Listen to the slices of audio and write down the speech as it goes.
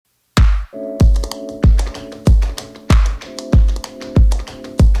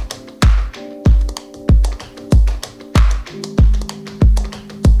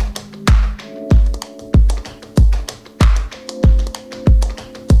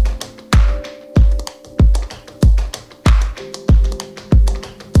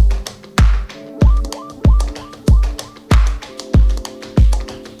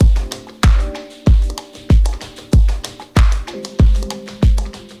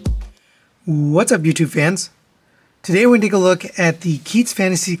What's up, YouTube fans? Today we're going to take a look at the Keats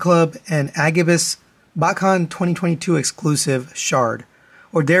Fantasy Club and Agabyss BotCon 2022 exclusive Shard,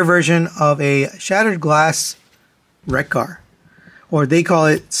 or their version of a shattered glass wreck car, or they call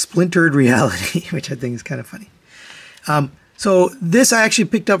it splintered reality, which I think is kind of funny. So this I actually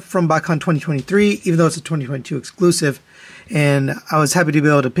picked up from BotCon 2023, even though it's a 2022 exclusive, and I was happy to be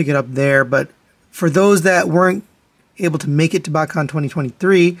able to pick it up there. But for those that weren't able to make it to BotCon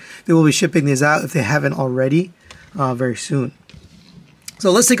 2023, they will be shipping these out if they haven't already very soon.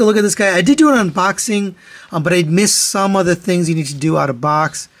 So let's take a look at this guy. I did do an unboxing, but I missed some other things you need to do out of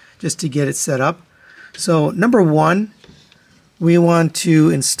box just to get it set up. So number one, we want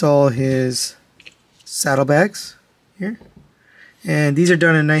to install his saddlebags here. And these are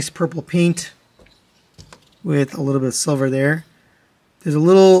done in nice purple paint with a little bit of silver there. There's a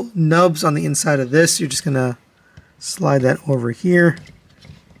little nubs on the inside of this. You're just going to slide that over here,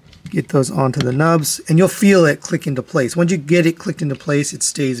 get those onto the nubs, and you'll feel it click into place. Once you get it clicked into place, it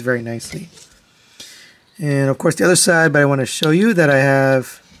stays very nicely. And of course the other side, but I want to show you that I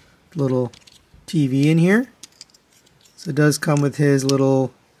have a little TV in here. So it does come with his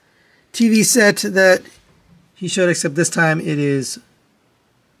little TV set that he showed, except this time it is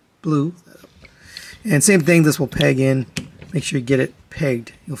blue. And same thing, this will peg in. Make sure you get it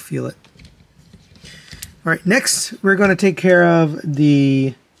pegged, you'll feel it. Alright, next we're going to take care of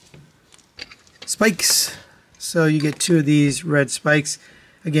the spikes. So you get two of these red spikes.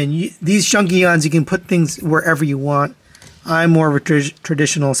 Again, these chunky ones, you can put things wherever you want. I'm more of a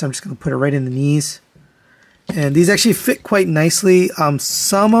traditional, so I'm just going to put it right in the knees. And these actually fit quite nicely.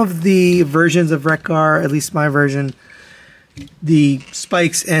 Some of the versions of Wreck-Gar, at least my version, the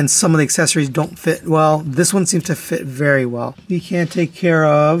spikes and some of the accessories don't fit well. This one seems to fit very well. We can take care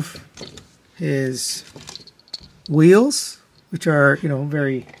of his wheels, which are,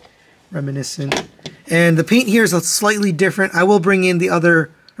 very reminiscent. And the paint here is slightly different. I will bring in the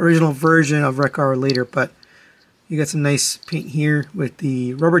other original version of Wreck-Gar later, but you got some nice paint here with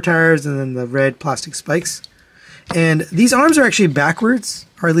the rubber tires and then the red plastic spikes. And these arms are actually backwards,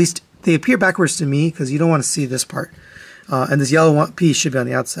 or at least they appear backwards to me because you don't want to see this part. And this yellow piece should be on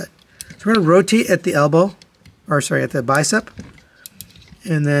the outside. So we're going to rotate at the elbow, or sorry, at the bicep.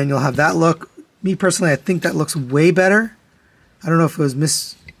 And then you'll have that look. Me personally, I think that looks way better. I don't know if it was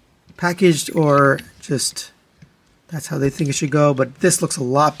mispackaged or just that's how they think it should go, but this looks a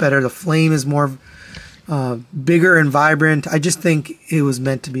lot better. The flame is more bigger and vibrant. I just think it was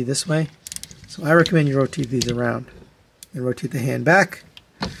meant to be this way. So I recommend you rotate these around and rotate the hand back.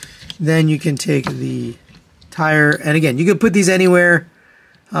 Then you can take the tire, and again, you can put these anywhere.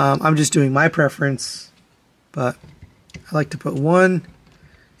 I'm just doing my preference, but I like to put one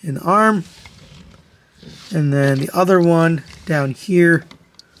in the arm and then the other one down here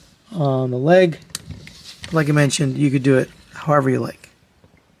on the leg. Like I mentioned, you could do it however you like.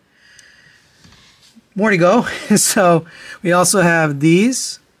 More to go. So we also have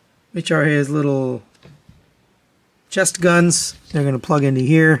these, which are his little chest guns. They're going to plug into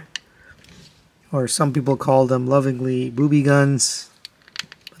here, or some people call them lovingly booby guns,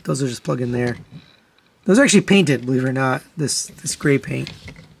 but those are just plug in there. Those are actually painted, believe it or not, this gray paint.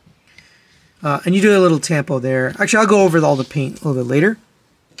 And you do a little tampo there. Actually, I'll go over all the paint a little bit later.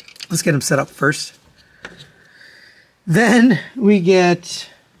 Let's get them set up first. Then we get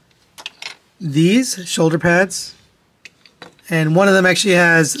these shoulder pads. And one of them actually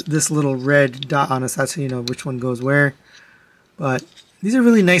has this little red dot on it, so that's how you know which one goes where. But these are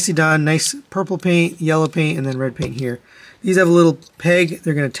really nicely done. Nice purple paint, yellow paint, and then red paint here. These have a little peg.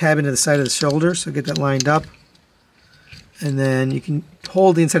 They're going to tab into the side of the shoulder, so get that lined up. And then you can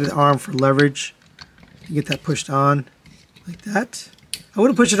hold the inside of the arm for leverage to get that pushed on like that. I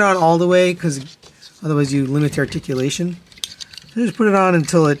wouldn't push it on all the way because otherwise you limit the articulation. So just put it on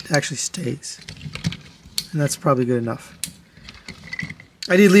until it actually stays. And that's probably good enough.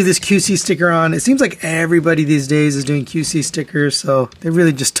 I did leave this QC sticker on. It seems like everybody these days is doing QC stickers, so they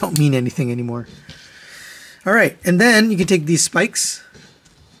really just don't mean anything anymore. Alright, and then you can take these spikes,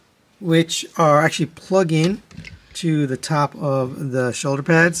 which are actually plug-in to the top of the shoulder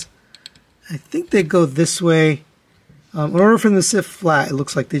pads. I think they go this way. In order for them to sit flat, it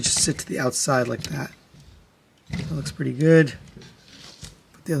looks like they just sit to the outside like that. That looks pretty good.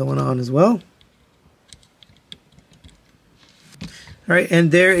 Put the other one on as well. Alright,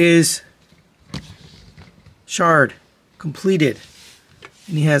 and there is Shard completed.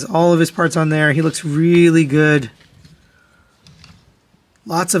 And he has all of his parts on there. He looks really good.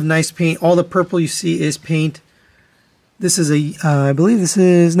 Lots of nice paint. All the purple you see is paint. This is a, I believe this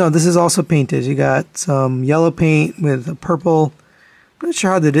is, no, this is also painted. You got some yellow paint with a purple I'm not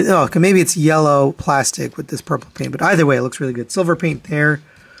sure how they did. Oh, maybe it's yellow plastic with this purple paint, but either way, it looks really good. Silver paint there.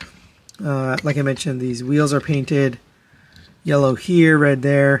 Like I mentioned, these wheels are painted yellow here, red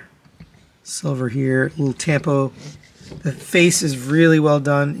there, silver here, little tampo. The face is really well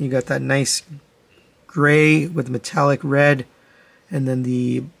done. You got that nice gray with metallic red, and then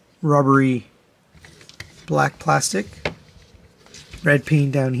the rubbery black plastic. Red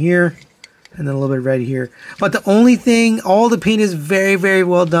paint down here, and then a little bit of red here. But the only thing, all the paint is very, very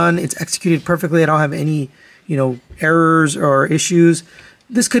well done. It's executed perfectly. I don't have any, errors or issues.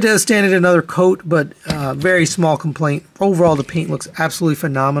 This could have standed another coat, but very small complaint. Overall, the paint looks absolutely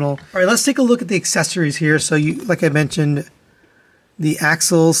phenomenal. All right, let's take a look at the accessories here. So, like I mentioned, the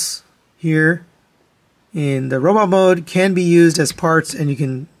axles here in the robot mode can be used as parts, and you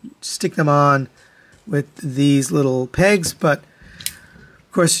can stick them on with these little pegs. But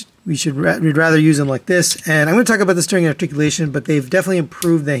of course, we'd rather use them like this. And I'm going to talk about this during articulation, but they've definitely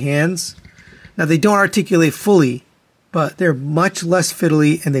improved the hands. Now, they don't articulate fully, but they're much less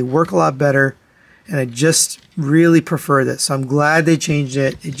fiddly and they work a lot better. And I just really prefer this. So I'm glad they changed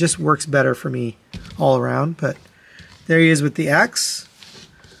it. It just works better for me all around. But there he is with the axe.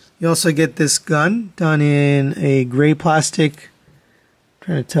 You also get this gun done in a gray plastic. I'm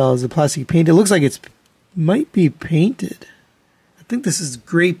trying to tell, is the plastic painted? It looks like it might be painted. I think this is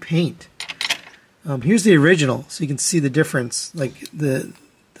gray paint. Here's the original, so you can see the difference. Like the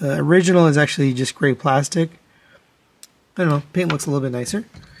original is actually just gray plastic. I don't know, paint looks a little bit nicer.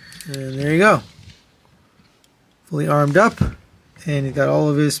 And there you go. Fully armed up, and he's got all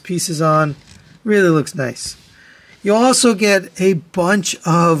of his pieces on. Really looks nice. You also get a bunch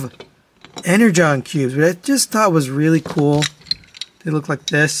of Energon cubes, which I just thought was really cool. They look like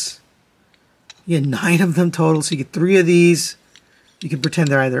this. You get 9 of them total, so you get 3 of these. You can pretend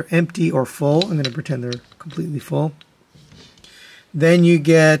they're either empty or full. I'm going to pretend they're completely full. Then you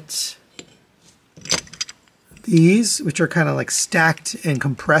get these, which are kind of like stacked and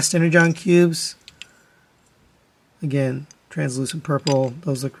compressed Energon cubes. Again, translucent purple.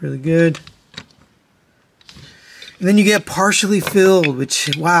 Those look really good. And then you get partially filled,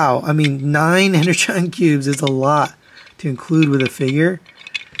 which, wow, I mean, 9 Energon cubes is a lot to include with a figure.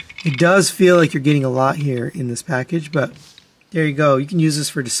 It does feel like you're getting a lot here in this package, but there you go. You can use this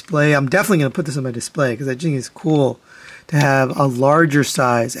for display. I'm definitely going to put this on my display because I think it's cool to have a larger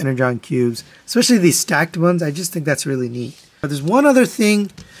size Energon cubes, especially these stacked ones. I just think that's really neat. But there's one other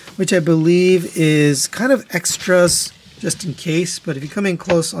thing which I believe is kind of extras just in case, but if you come in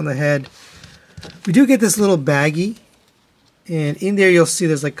close on the head, we do get this little baggie, and in there you'll see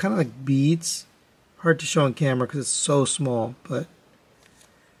there's like kind of like beads. Hard to show on camera because it's so small, but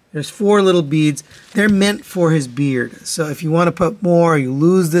there's 4 little beads. They're meant for his beard. So if you want to put more, you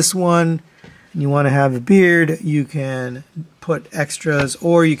lose this one, and you want to have a beard, you can put extras,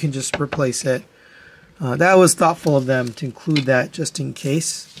 or you can just replace it. That was thoughtful of them to include that just in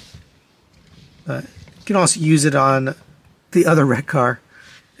case. But you can also use it on the other wreck car.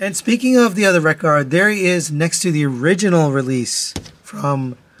 And speaking of the other wreck car, there he is next to the original release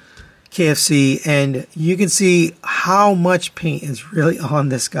from KFC, and you can see how much paint is really on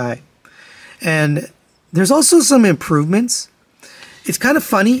this guy. And there's also some improvements. It's kind of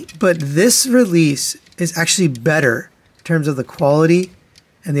funny, but this release is actually better in terms of the quality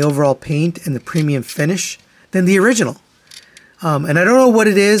and the overall paint and the premium finish than the original. And I don't know what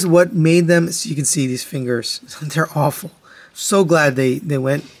it is, what made them, so you can see these fingers, they're awful. So glad they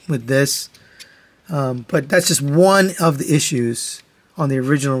went with this. But that's just one of the issues on the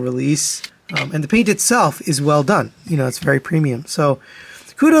original release. And the paint itself is well done. You know, it's very premium. So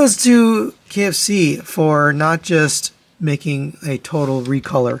kudos to KFC for not just making a total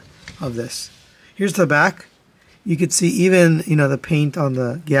recolor of this. Here's the back. You can see even, you know, the paint on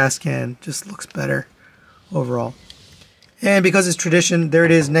the gas can just looks better overall. And because it's tradition, there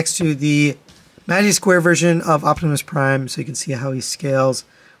it is next to the Magic Square version of Optimus Prime. So you can see how he scales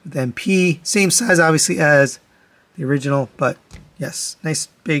with MP. Same size, obviously, as the original, but yes, nice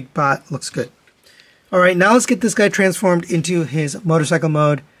big bot, looks good. All right, now let's get this guy transformed into his motorcycle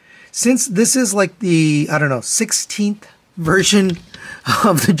mode. Since this is like the, I don't know, 16th version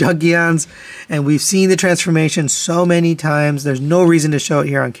of the Junkions, and we've seen the transformation so many times, there's no reason to show it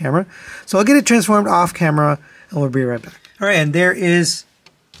here on camera. So I'll get it transformed off camera, and we'll be right back. All right, and there is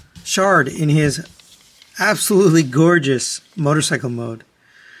Shard in his absolutely gorgeous motorcycle mode.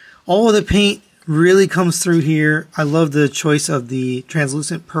 All of the paint really comes through here. I love the choice of the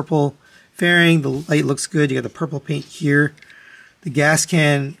translucent purple fairing. The light looks good. You got the purple paint here. The gas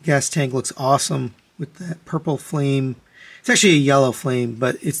tank looks awesome with that purple flame. It's actually a yellow flame,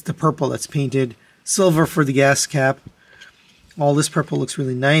 but it's the purple that's painted. Silver for the gas cap. All this purple looks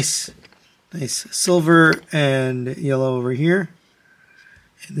really nice. Nice silver and yellow over here.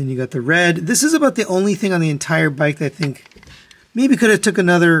 And then you got the red. This is about the only thing on the entire bike that I think maybe could have took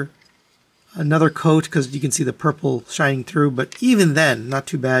another coat, because you can see the purple shining through, but even then, not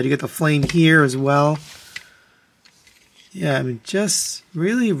too bad. You get the flame here as well. Yeah, I mean, just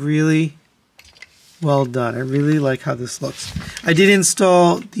really, really well done. I really like how this looks. I did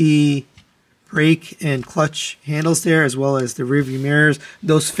install the brake and clutch handles there, as well as the rear view mirrors.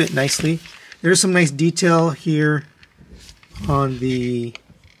 Those fit nicely. There's some nice detail here on the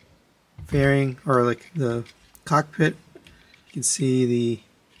fairing, or like the cockpit. You can see the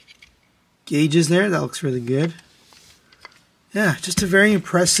gauges there. That looks really good. Yeah, just a very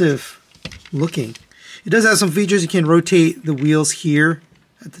impressive looking. It does have some features. You can rotate the wheels here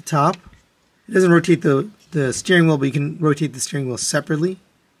at the top. It doesn't rotate the steering wheel, but you can rotate the steering wheel separately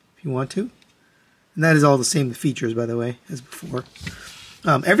if you want to. And that is all the same features, by the way, as before.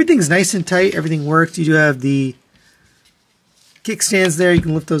 Everything's nice and tight. Everything works. You do have the kickstands there. You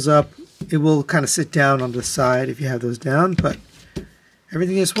can lift those up. It will kind of sit down on the side if you have those down, but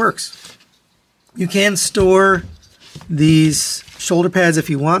everything just works. You can store these shoulder pads if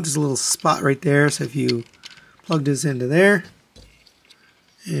you want. There's a little spot right there, so if you plug this into there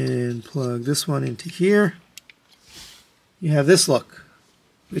and plug this one into here, you have this look,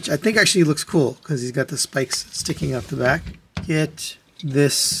 which I think actually looks cool because he's got the spikes sticking out the back. Get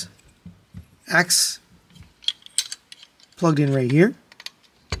this axe plugged in right here,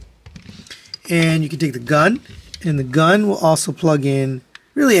 and you can take the gun, and the gun will also plug in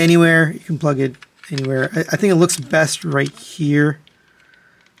really anywhere. You can plug it anywhere. I think it looks best right here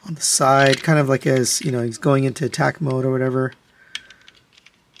on the side, kind of like as, you know, he's going into attack mode or whatever.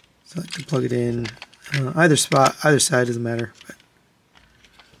 So I can plug it in either spot, either side, doesn't matter. But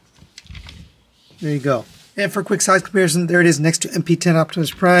there you go. And for a quick size comparison, there it is next to MP10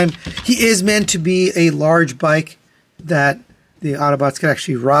 Optimus Prime. He is meant to be a large bike that the Autobots can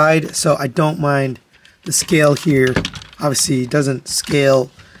actually ride, so I don't mind the scale here. Obviously, it doesn't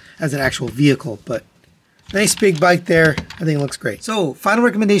scale as an actual vehicle, but nice big bike there. I think it looks great. So, final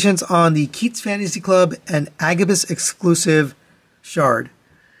recommendations on the Keats Fantasy Club and Agabyss exclusive Shard.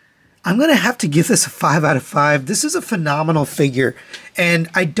 I'm going to have to give this a 5 out of 5. This is a phenomenal figure, and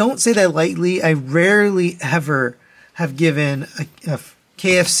I don't say that lightly. I rarely ever have given a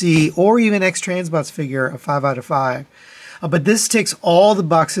KFC or even X-Transbots figure a 5 out of 5. But this ticks all the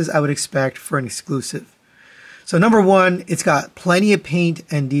boxes I would expect for an exclusive. So number one, it's got plenty of paint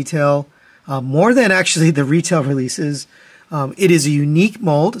and detail, more than actually the retail releases. It is a unique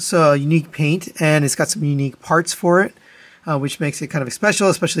mold, so a unique paint, and it's got some unique parts for it, which makes it kind of special,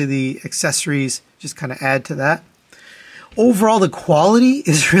 especially the accessories just kind of add to that. Overall, the quality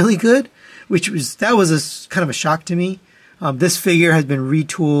is really good, that was kind of a shock to me. This figure has been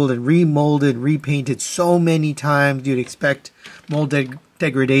retooled and remolded, repainted so many times. You'd expect mold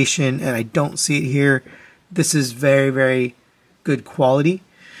degradation, and I don't see it here. This is very, very good quality.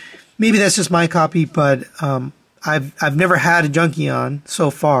 Maybe that's just my copy, but I've never had a Junkion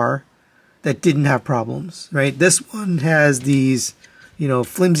so far that didn't have problems, right? This one has these, you know,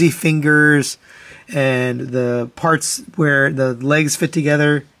 flimsy fingers and the parts where the legs fit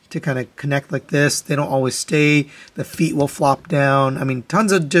together to kind of connect like this. They don't always stay. The feet will flop down. I mean,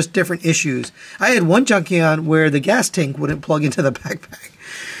 tons of just different issues. I had one Junkion where the gas tank wouldn't plug into the backpack.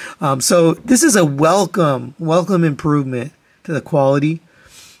 So this is a welcome improvement to the quality.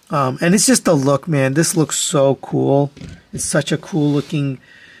 And it's just the look, man. This looks so cool. It's such a cool looking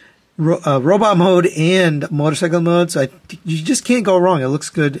robot mode and motorcycle mode, so you just can't go wrong. It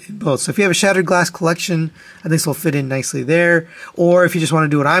looks good in both. So if you have a Shattered Glass collection, I think this will fit in nicely there. Or if you just want to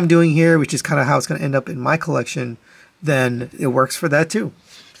do what I'm doing here, which is kind of how it's going to end up in my collection, then it works for that too.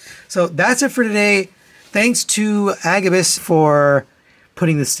 So that's it for today. Thanks to Agabyss for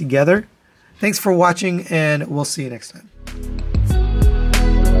putting this together. Thanks for watching, and we'll see you next time.